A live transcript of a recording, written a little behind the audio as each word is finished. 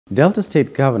Delta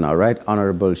State Governor Right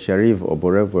Honorable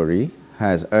Oborevwori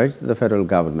has urged the federal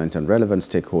government and relevant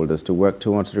stakeholders to work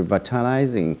towards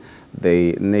revitalizing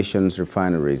the nation's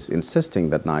refineries, insisting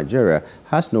that Nigeria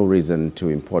has no reason to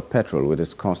import petrol with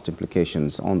its cost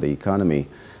implications on the economy.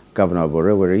 Governor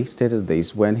Oborevwori stated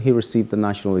this when he received the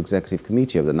National Executive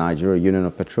Committee of the Nigeria Union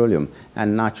of Petroleum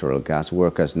and Natural Gas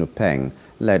Workers NUPENG,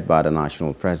 led by the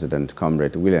National President,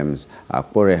 Comrade Williams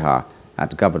Oborevwori,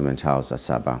 at Government House,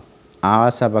 Asaba. Our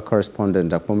Asaba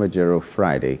correspondent, Akpomejero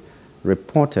Friday,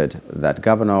 reported that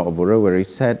Governor Oborevwori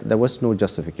said there was no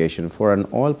justification for an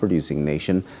oil-producing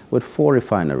nation with 4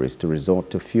 refineries to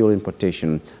resort to fuel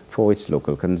importation for its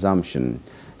local consumption.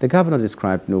 The governor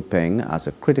described NUPENG as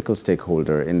a critical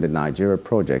stakeholder in the Nigeria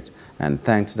project and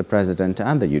thanked the president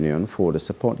and the union for the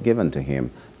support given to him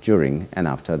during and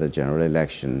after the general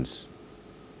elections.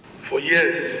 For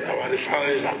years, our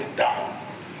refineries have been down.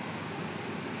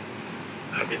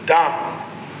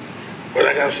 But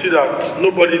I can see that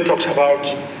nobody talks about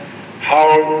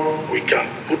how we can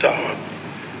put our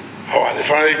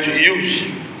refinery to use.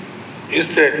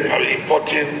 Instead, we are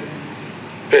importing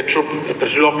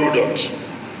petroleum products,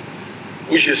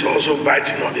 which is also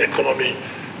biting on the economy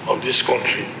of this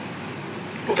country.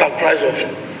 Look at the price of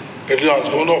petrol has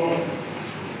gone up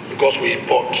because we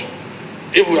import.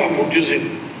 If we are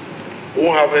producing, we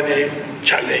won't have any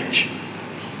challenge.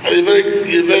 And it's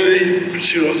a very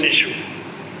serious issue.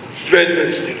 Very,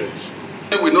 very serious.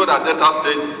 We know that Delta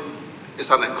State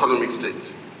is an economic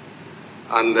state.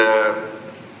 And there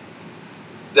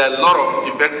are a lot of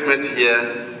investment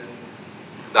here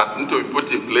that need to be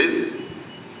put in place,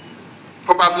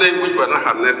 probably which were not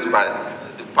harnessed by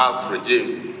the past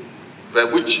regime,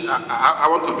 but which I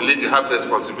want to believe you have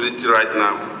responsibility right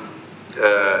now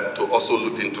to also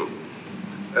look into.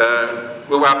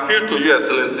 We will appeal to your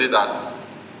Excellency that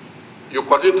you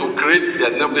continue to create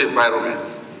the enabling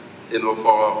environment,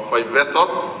 for investors,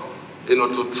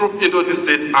 to troop into the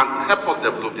state and help us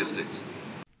develop the state.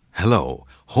 Hello,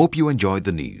 hope you enjoyed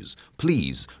the news.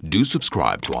 Please do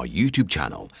subscribe to our YouTube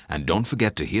channel and don't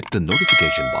forget to hit the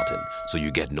notification button so you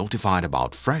get notified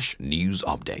about fresh news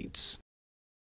updates.